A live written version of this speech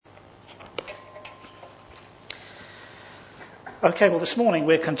Okay, well this morning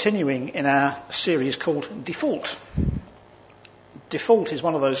we're continuing in our series called Default. Default is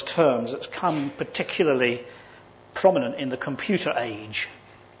one of those terms that's come particularly prominent in the computer age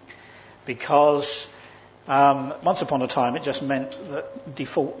because once upon a time it just meant that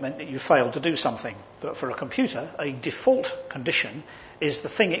default meant that you failed to do something. But for a computer, a default condition is the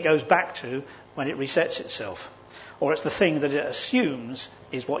thing it goes back to when it resets itself. Or it's the thing that it assumes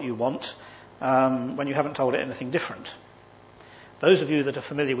is what you want when you haven't told it anything different. Those of you that are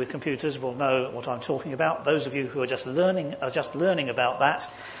familiar with computers will know what I'm talking about. Those of you who are just learning about that.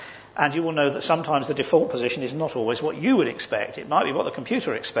 And you will know that sometimes the default position is not always what you would expect. It might be what the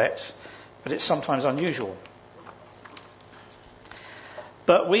computer expects, but it's sometimes unusual.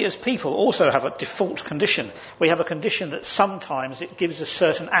 But we as people also have a default condition. We have a condition that sometimes it gives us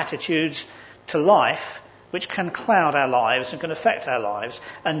certain attitudes to life which can cloud our lives and can affect our lives.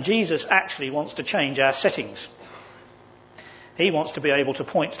 And Jesus actually wants to change our settings. He wants to be able to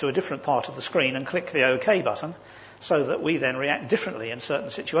point to a different part of the screen and click the OK button so that we then react differently in certain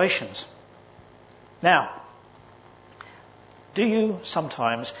situations. Now, do you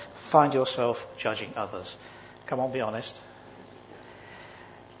sometimes find yourself judging others? Come on, be honest.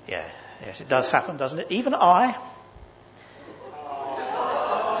 Yes, it does happen, doesn't it? Even I.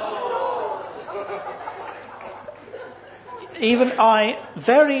 Even I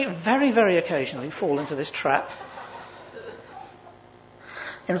very, very, very occasionally fall into this trap.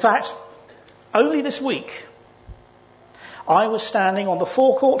 In fact, only this week, I was standing on the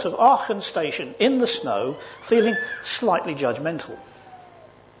forecourt of Aachen Station in the snow, feeling slightly judgmental.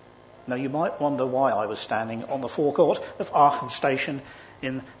 Now, you might wonder why I was standing on the forecourt of Aachen Station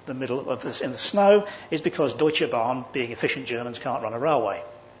in the middle of this in the snow. Is because Deutsche Bahn, being efficient Germans, can't run a railway.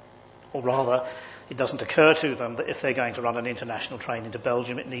 Or rather, it doesn't occur to them that if they're going to run an international train into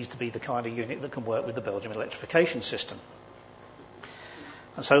Belgium, it needs to be the kind of unit that can work with the Belgian electrification system.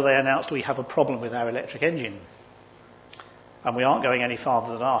 And so they announced we have a problem with our electric engine. And we aren't going any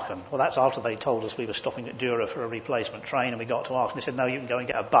farther than Aachen. Well, that's after they told us we were stopping at Dura for a replacement train, and we got to Aachen. They said, no, you can go and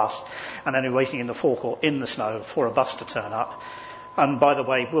get a bus. And then we're waiting in the forecourt in the snow for a bus to turn up. And by the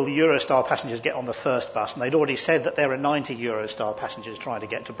way, will the Eurostar passengers get on the first bus? And they'd already said that there are 90 Eurostar passengers trying to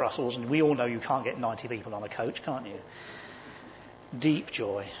get to Brussels, and we all know you can't get 90 people on a coach, can't you? Deep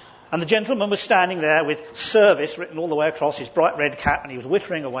joy. And the gentleman was standing there with service written all the way across his bright red cap, and he was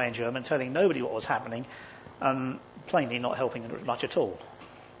whittering away in German, telling nobody what was happening, and plainly not helping much at all.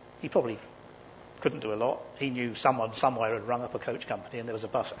 He probably couldn't do a lot. He knew someone somewhere had rung up a coach company, and there was a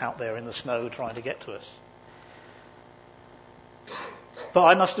bus out there in the snow trying to get to us. But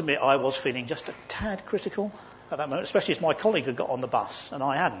I must admit, I was feeling just a tad critical at that moment, especially as my colleague had got on the bus, and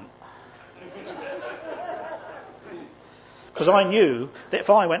I hadn't. Because I knew that if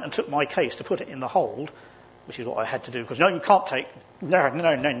I went and took my case to put it in the hold, which is what I had to do, because no, you can't take, no,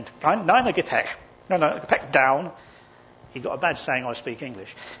 Gepäck down. He got a badge saying I speak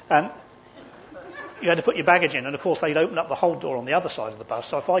English. And you had to put your baggage in, and of course they'd open up the hold door on the other side of the bus,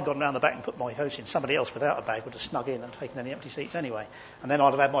 so if I'd gone around the back and put my coach in, somebody else without a bag would have snug in and taken any empty seats anyway. And then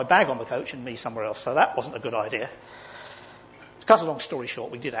I'd have had my bag on the coach and me somewhere else, so that wasn't a good idea. To cut a long story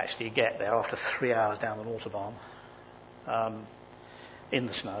short, we did actually get there after 3 hours down the Autobahn. In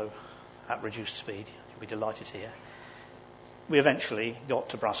the snow at reduced speed. You'll be delighted to hear. We eventually got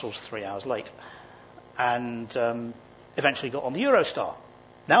to Brussels 3 hours late and eventually got on the Eurostar.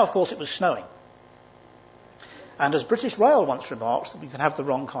 Now, of course, it was snowing. And as British Rail once remarked, that we can have the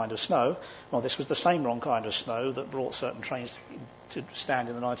wrong kind of snow. Well, this was the same wrong kind of snow that brought certain trains to stand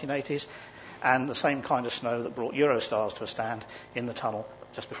in the 1980s, and the same kind of snow that brought Eurostars to a stand in the tunnel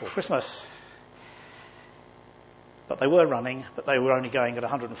just before Christmas. But they were running, but they were only going at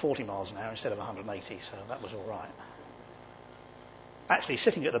 140 miles an hour instead of 180, so that was all right. Actually,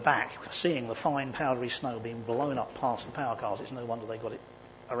 sitting at the back, seeing the fine powdery snow being blown up past the power cars, it's no wonder they got it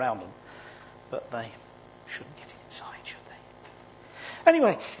around them. But they shouldn't get it inside, should they?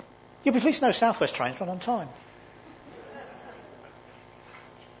 Anyway, you'll be pleased to know South West trains run on time.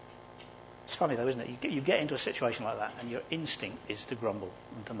 It's funny though, isn't it? You get into a situation like that and your instinct is to grumble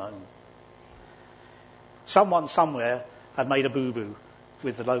and to moan. Someone somewhere had made a boo-boo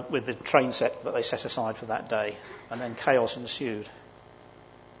with the train set that they set aside for that day, and then chaos ensued.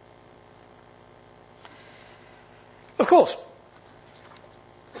 Of course,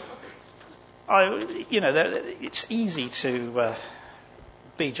 it's easy to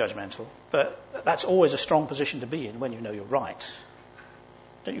be judgmental, but that's always a strong position to be in when you know you're right.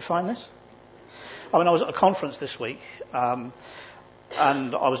 Don't you find this? I mean, I was at a conference this week,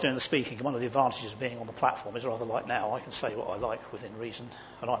 and I was doing the speaking. One of the advantages of being on the platform is rather like now, I can say what I like within reason,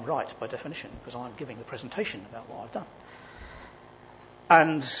 and I'm right by definition, because I'm giving the presentation about what I've done.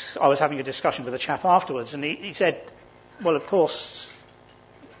 And I was having a discussion with a chap afterwards, and he said, well, of course,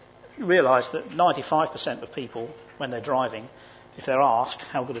 you realise that 95% of people, when they're driving, if they're asked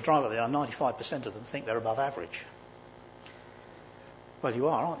how good a driver they are, 95% of them think they're above average. Well, you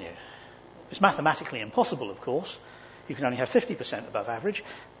are, aren't you? It's mathematically impossible, of course. You can only have 50% above average,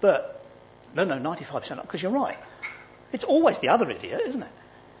 but no, 95%, because you're right. It's always the other idiot, isn't it?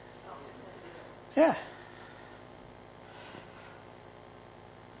 Yeah.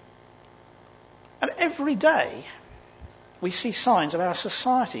 And every day we see signs of our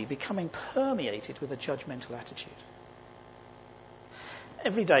society becoming permeated with a judgmental attitude.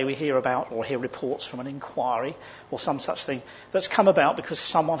 Every day we hear about or hear reports from an inquiry or some such thing that's come about because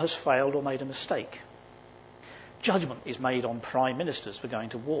someone has failed or made a mistake. Judgment is made on prime ministers for going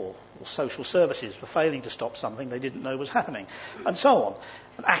to war, or social services for failing to stop something they didn't know was happening, and so on.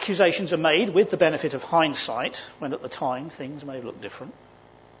 And accusations are made with the benefit of hindsight, when at the time things may look different.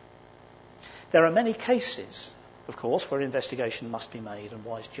 There are many cases, of course, where investigation must be made and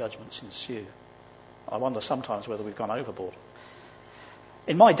wise judgments ensue. I wonder sometimes whether we've gone overboard.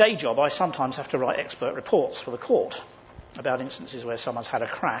 In my day job, I sometimes have to write expert reports for the court about instances where someone's had a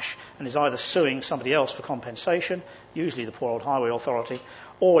crash and is either suing somebody else for compensation, usually the poor old highway authority,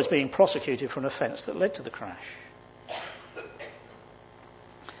 or is being prosecuted for an offence that led to the crash.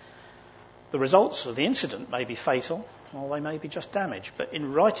 The results of the incident may be fatal, or they may be just damage, but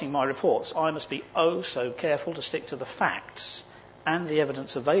in writing my reports, I must be oh so careful to stick to the facts and the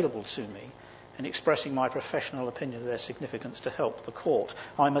evidence available to me in expressing my professional opinion of their significance to help the court.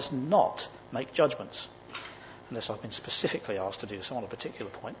 I must not make judgments, unless I've been specifically asked to do so on a particular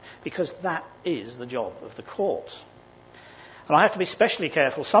point, because that is the job of the court. And I have to be especially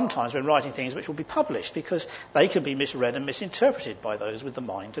careful sometimes when writing things which will be published, because they can be misread and misinterpreted by those with the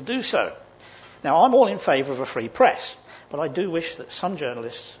mind to do so. Now, I'm all in favour of a free press, but I do wish that some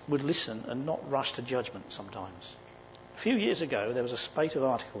journalists would listen and not rush to judgment sometimes. A few years ago, there was a spate of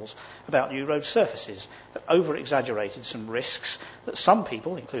articles about new road surfaces that over-exaggerated some risks that some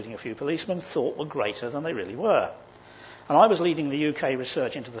people, including a few policemen, thought were greater than they really were. And I was leading the UK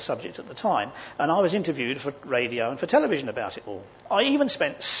research into the subject at the time, and I was interviewed for radio and for television about it all. I even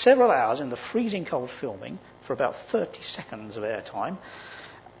spent several hours in the freezing cold filming for about 30 seconds of airtime,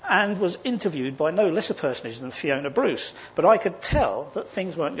 and was interviewed by no less a personage than Fiona Bruce. But I could tell that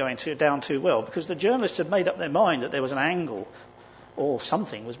things weren't going down too well, because the journalists had made up their mind that there was an angle or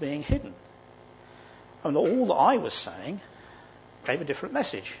something was being hidden. And all that I was saying gave a different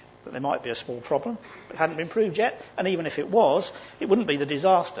message, that there might be a small problem, but it hadn't been proved yet, and even if it was, it wouldn't be the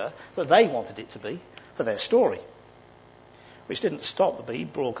disaster that they wanted it to be for their story. Which didn't stop the Bee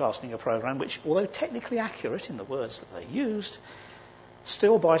broadcasting a programme which, although technically accurate in the words that they used,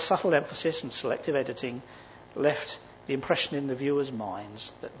 still by subtle emphasis and selective editing, left the impression in the viewers'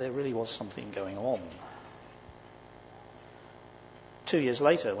 minds that there really was something going on. 2 years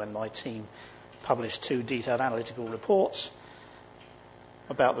later, when my team published 2 detailed analytical reports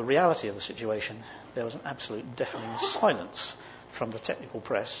about the reality of the situation, there was an absolute deafening silence from the technical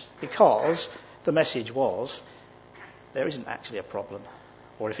press, because the message was, there isn't actually a problem,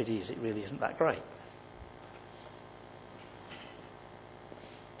 or if it is, it really isn't that great.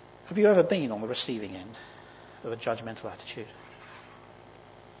 Have you ever been on the receiving end of a judgmental attitude?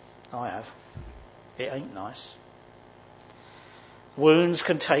 I have. It ain't nice. Wounds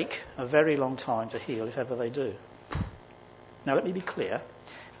can take a very long time to heal, if ever they do. Now, let me be clear.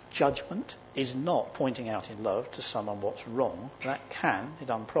 Judgment is not pointing out in love to someone what's wrong. That can, if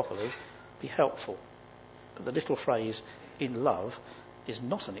done properly, be helpful. But the little phrase, in love, is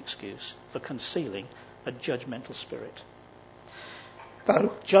not an excuse for concealing a judgmental spirit.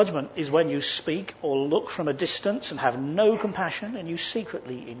 No, judgment is when you speak or look from a distance and have no compassion, and you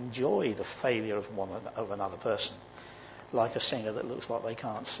secretly enjoy the failure of another person, like a singer that looks like they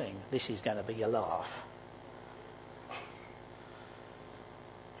can't sing. This is going to be a laugh.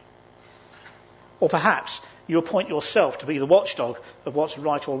 Or perhaps you appoint yourself to be the watchdog of what's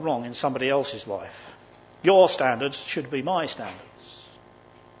right or wrong in somebody else's life. Your standards should be my standards.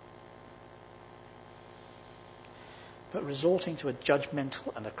 But resorting to a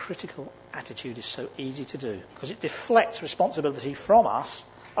judgmental and a critical attitude is so easy to do, because it deflects responsibility from us,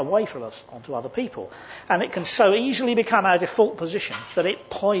 away from us, onto other people. And it can so easily become our default position that it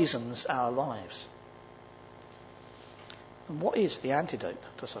poisons our lives. And what is the antidote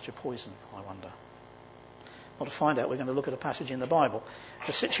to such a poison, I wonder? Well, to find out, we're going to look at a passage in the Bible,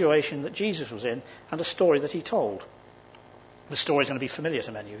 a situation that Jesus was in, and a story that he told. The story is going to be familiar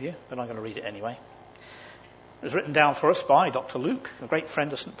to many of you, but I'm going to read it anyway. It was written down for us by Dr. Luke, a great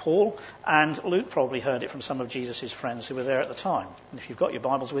friend of St. Paul, and Luke probably heard it from some of Jesus' friends who were there at the time. And if you've got your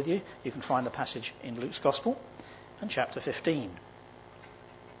Bibles with you, you can find the passage in Luke's Gospel and chapter 15.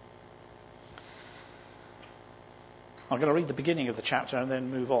 I'm going to read the beginning of the chapter and then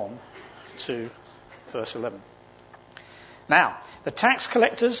move on to verse 11. Now, the tax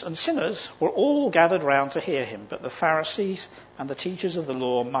collectors and sinners were all gathered round to hear him, but the Pharisees and the teachers of the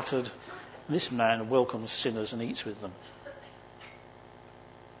law muttered, "This man welcomes sinners and eats with them."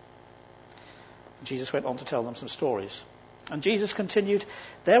 And Jesus went on to tell them some stories. And Jesus continued,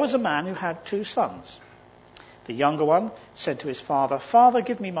 "There was a man who had 2 sons. The younger one said to his father, 'Father,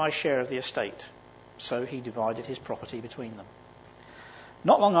 give me my share of the estate.' So he divided his property between them.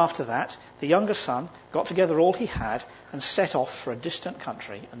 Not long after that, the younger son got together all he had and set off for a distant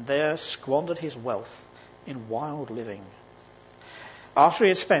country, and there squandered his wealth in wild living. After he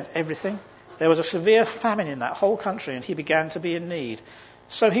had spent everything, there was a severe famine in that whole country, and he began to be in need.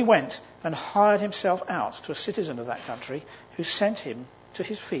 So he went and hired himself out to a citizen of that country, who sent him to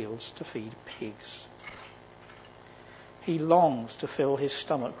his fields to feed pigs. He longed to fill his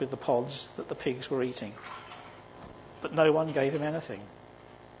stomach with the pods that the pigs were eating, but no one gave him anything.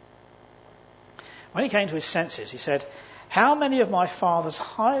 When he came to his senses, he said, 'How many of my father's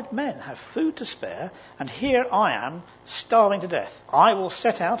hired men have food to spare, and here I am, starving to death? I will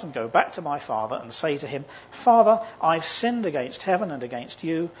set out and go back to my father and say to him, Father, I've sinned against heaven and against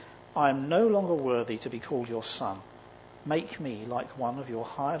you. I am no longer worthy to be called your son. Make me like one of your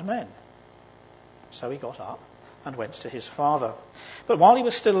hired men.' So he got up and went to his father. But while he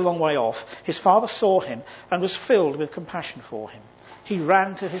was still a long way off, his father saw him and was filled with compassion for him. He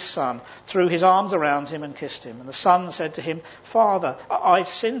ran to his son, threw his arms around him and kissed him. And the son said to him, 'Father, I've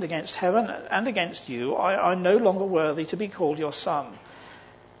sinned against heaven and against you. I'm no longer worthy to be called your son.'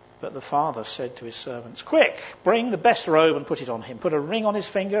 But the father said to his servants, 'Quick, bring the best robe and put it on him. Put a ring on his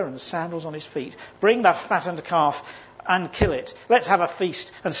finger and sandals on his feet. Bring that fattened calf and kill it. Let's have a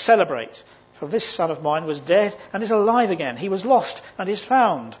feast and celebrate. For this son of mine was dead and is alive again. He was lost and is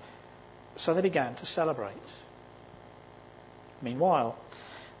found.' So they began to celebrate. Meanwhile,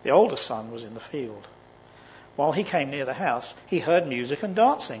 the older son was in the field. While he came near the house, he heard music and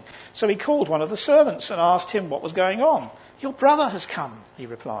dancing. So he called one of the servants and asked him what was going on. 'Your brother has come,' he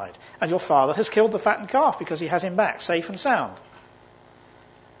replied, 'and your father has killed the fattened calf because he has him back safe and sound.'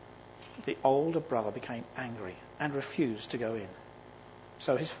 The older brother became angry and refused to go in.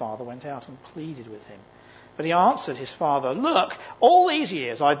 So his father went out and pleaded with him. But he answered his father, 'Look, all these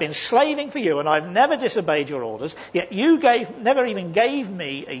years I've been slaving for you and I've never disobeyed your orders, yet you never even gave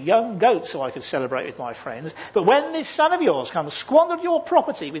me a young goat so I could celebrate with my friends. But when this son of yours comes, squandered your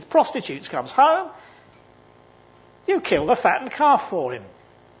property with prostitutes, comes home, you kill the fattened calf for him.'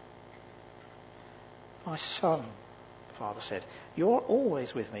 'My son,' the father said, 'you're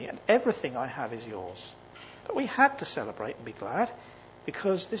always with me and everything I have is yours. But we had to celebrate and be glad,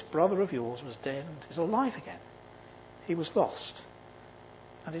 because this brother of yours was dead and is alive again. He was lost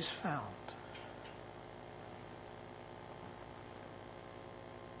and is found.'"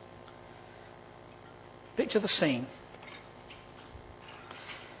 Picture the scene.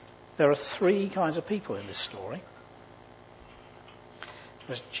 There are 3 kinds of people in this story.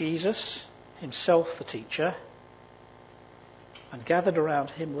 There's Jesus, himself the teacher, and gathered around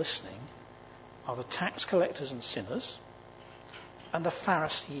him listening are the tax collectors and sinners, and the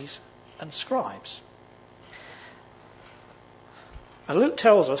Pharisees and scribes. And Luke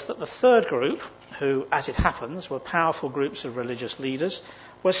tells us that the third group, who, as it happens, were powerful groups of religious leaders,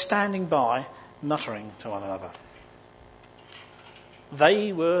 were standing by, muttering to one another.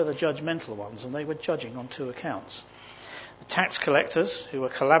 They were the judgmental ones, and they were judging on 2 accounts. The tax collectors, who were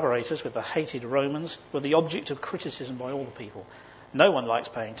collaborators with the hated Romans, were the object of criticism by all the people. No one likes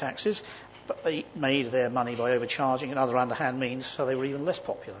paying taxes, but they made their money by overcharging and other underhand means, so they were even less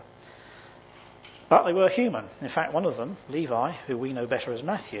popular. But they were human. In fact, one of them, Levi, who we know better as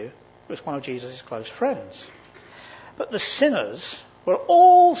Matthew, was one of Jesus' close friends. But the sinners were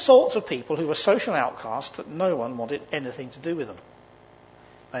all sorts of people who were social outcasts that no one wanted anything to do with them.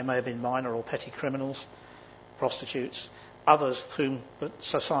 They may have been minor or petty criminals, prostitutes, others whom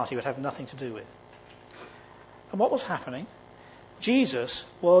society would have nothing to do with. And what was happening? Jesus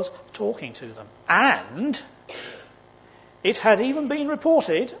was talking to them. And it had even been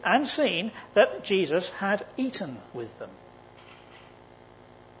reported and seen that Jesus had eaten with them.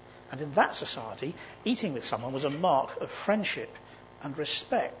 And in that society, eating with someone was a mark of friendship and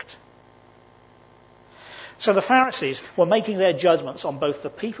respect. So the Pharisees were making their judgments on both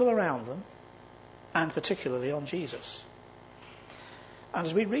the people around them and particularly on Jesus. And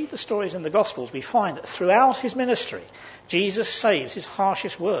as we read the stories in the Gospels, we find that throughout his ministry, Jesus saves his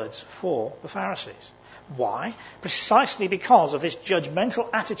harshest words for the Pharisees. Why? Precisely because of this judgmental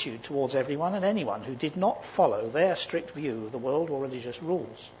attitude towards everyone and anyone who did not follow their strict view of the world or religious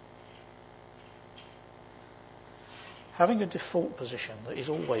rules. Having a default position that is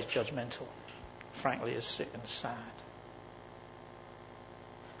always judgmental, frankly, is sick and sad.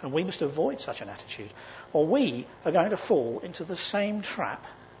 And we must avoid such an attitude, or we are going to fall into the same trap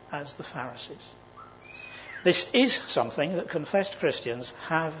as the Pharisees. This is something that confessed Christians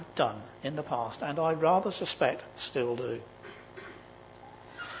have done in the past, and I rather suspect still do.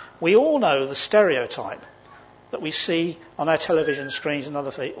 We all know the stereotype that we see on our television screens and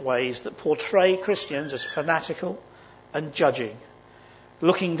other ways that portray Christians as fanatical and judging,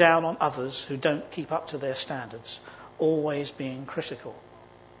 looking down on others who don't keep up to their standards, always being critical.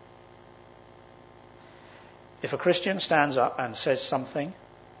 If a Christian stands up and says something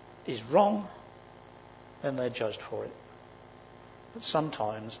is wrong, then they're judged for it. But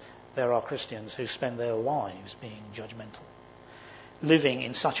sometimes there are Christians who spend their lives being judgmental, living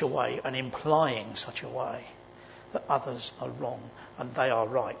in such a way and implying such a way that others are wrong and they are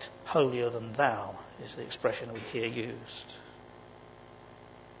right. Holier than thou is the expression we hear used.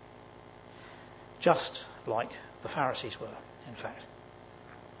 Just like the Pharisees were, in fact.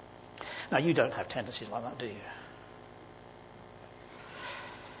 Now, you don't have tendencies like that, do you?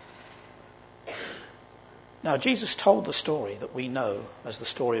 Now, Jesus told the story that we know as the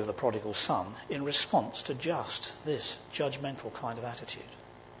story of the prodigal son in response to just this judgmental kind of attitude.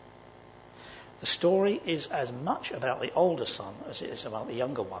 The story is as much about the older son as it is about the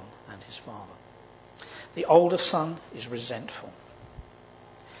younger one and his father. The older son is resentful.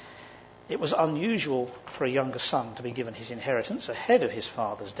 It was unusual for a younger son to be given his inheritance ahead of his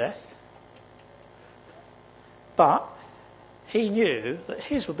father's death. But he knew that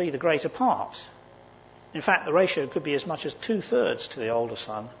his would be the greater part. In fact, the ratio could be as much as 2/3 to the older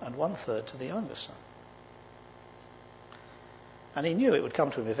son and 1/3 to the younger son. And he knew it would come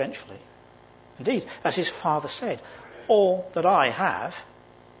to him eventually. Indeed, as his father said, all that I have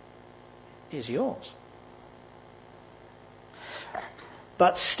is yours.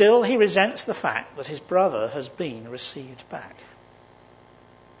 But still he resents the fact that his brother has been received back.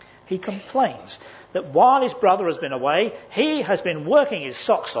 He complains that while his brother has been away, he has been working his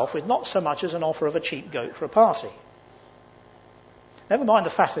socks off with not so much as an offer of a cheap goat for a party. Never mind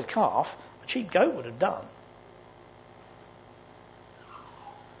the fatted calf, a cheap goat would have done.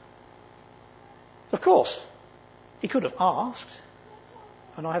 Of course, he could have asked,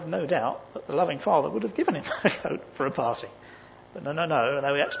 and I have no doubt that the loving father would have given him a goat for a party. But no,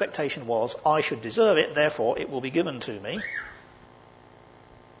 the expectation was, I should deserve it, therefore it will be given to me.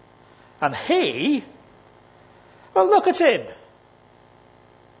 And he, well, look at him.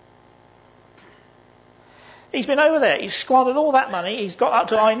 He's been over there, he's squandered all that money, he's got up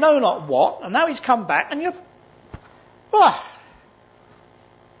to I know not what, and now he's come back and you've...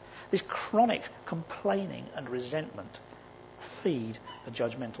 This chronic complaining and resentment feed a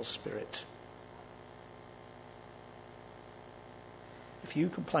judgmental spirit. If you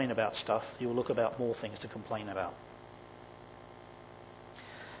complain about stuff, you'll look about more things to complain about.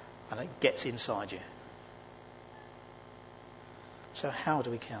 And it gets inside you. So how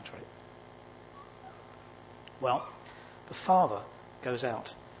do we counter it? Well, the father goes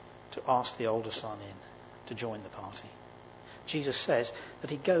out to ask the older son in to join the party. Jesus says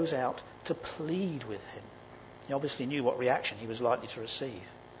that he goes out to plead with him. He obviously knew what reaction he was likely to receive.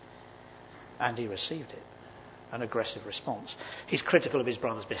 And he received it. An aggressive response. He's critical of his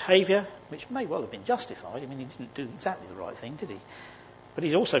brother's behaviour, which may well have been justified. I mean, he didn't do exactly the right thing, did he? But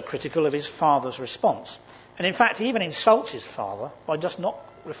he's also critical of his father's response. And in fact, he even insults his father by just not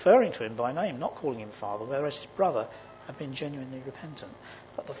referring to him by name, not calling him father, whereas his brother had been genuinely repentant.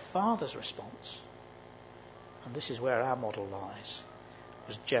 But the father's response, and this is where our model lies,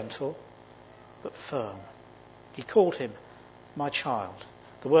 was gentle but firm. He called him my child.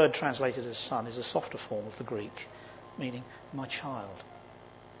 The word translated as son is a softer form of the Greek, meaning my child.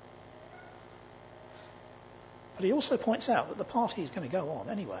 But he also points out that the party is going to go on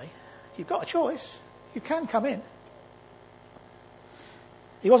anyway. You've got a choice. You can come in.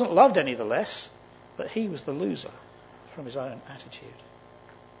 He wasn't loved any the less, but he was the loser from his own attitude.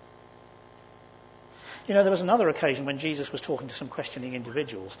 You know, there was another occasion when Jesus was talking to some questioning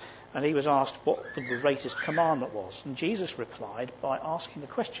individuals, and he was asked what the greatest commandment was. And Jesus replied by asking the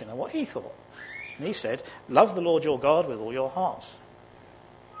questioner what he thought. And he said, love the Lord your God with all your heart.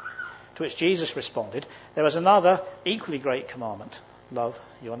 To which Jesus responded, there was another equally great commandment. Love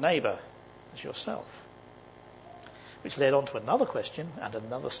your neighbour as yourself. which led on to another question and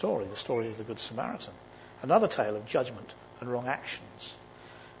another story, the story of the Good Samaritan. Another tale of judgment and wrong actions,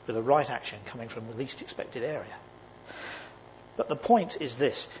 with a right action coming from the least expected area. But the point is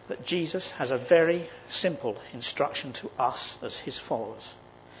this, that Jesus has a very simple instruction to us as his followers.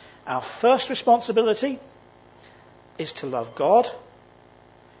 Our first responsibility is to love God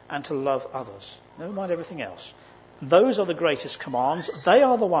and to love others. Never mind everything else. Those are the greatest commands. They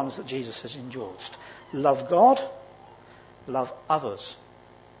are the ones that Jesus has endorsed. Love God, love others.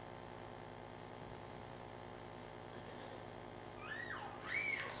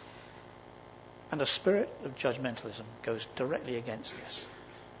 And a spirit of judgmentalism goes directly against this.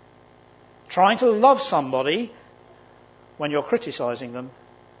 Trying to love somebody when you're criticising them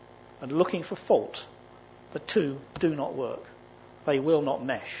and looking for fault, the two do not work. They will not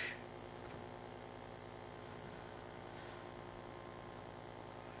mesh.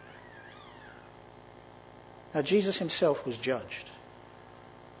 Now, Jesus himself was judged.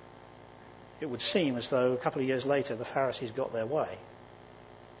 It would seem as though a couple of years later the Pharisees got their way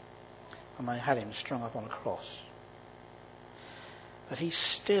and they had him strung up on a cross. But he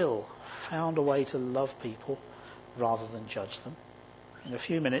still found a way to love people rather than judge them. In a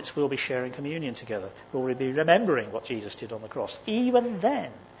few minutes we'll be sharing communion together. We'll be remembering what Jesus did on the cross. Even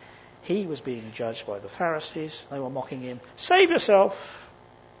then, he was being judged by the Pharisees. They were mocking him. Save yourself.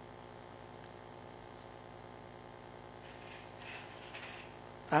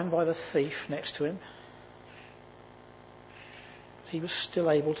 And by the thief next to him. He was still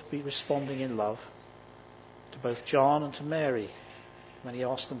able to be responding in love to both John and to Mary when he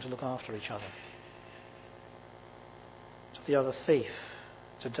asked them to look after each other. To the other thief,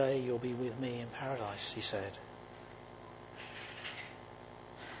 today you'll be with me in paradise, he said.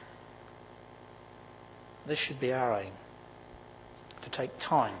 This should be our aim, to take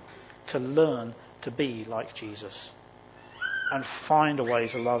time to learn to be like Jesus and find a way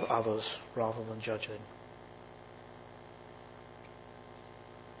to love others rather than judge them.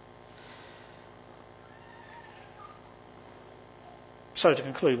 So to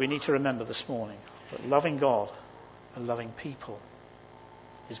conclude, we need to remember this morning that loving God and loving people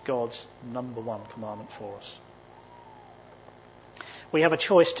is God's number one commandment for us. We have a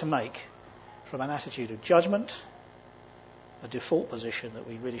choice to make from an attitude of judgment, a default position that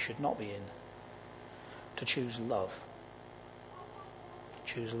we really should not be in, to choose love.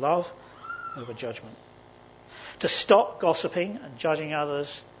 Choose love over judgment. To stop gossiping and judging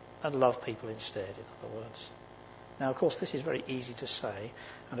others and love people instead, in other words. Now, of course, this is very easy to say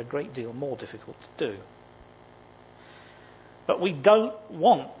and a great deal more difficult to do. But we don't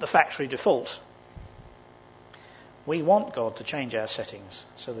want the factory default. We want God to change our settings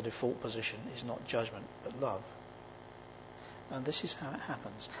so the default position is not judgment but love. And this is how it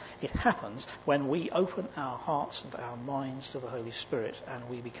happens. It happens when we open our hearts and our minds to the Holy Spirit and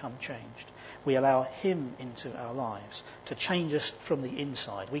we become changed. We allow him into our lives to change us from the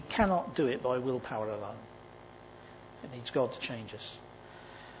inside. We cannot do it by willpower alone. It needs God to change us.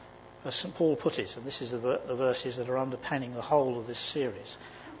 As St. Paul put it, and this is the verses that are underpinning the whole of this series,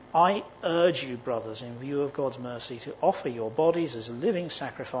 I urge you, brothers, in view of God's mercy, to offer your bodies as living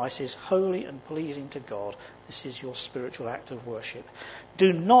sacrifices, holy and pleasing to God. This is your spiritual act of worship.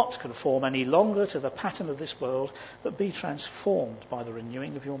 Do not conform any longer to the pattern of this world, but be transformed by the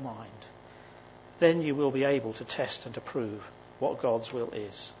renewing of your mind. Then you will be able to test and to prove what God's will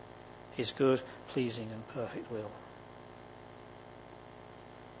is, his good, pleasing and perfect will.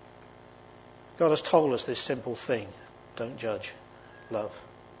 God has told us this simple thing. Don't judge. Love.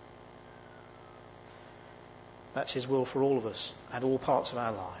 That's his will for all of us and all parts of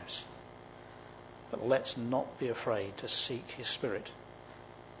our lives. But let's not be afraid to seek his Spirit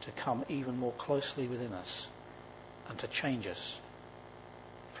to come even more closely within us and to change us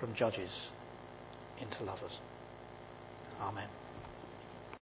from judges into lovers. Amen.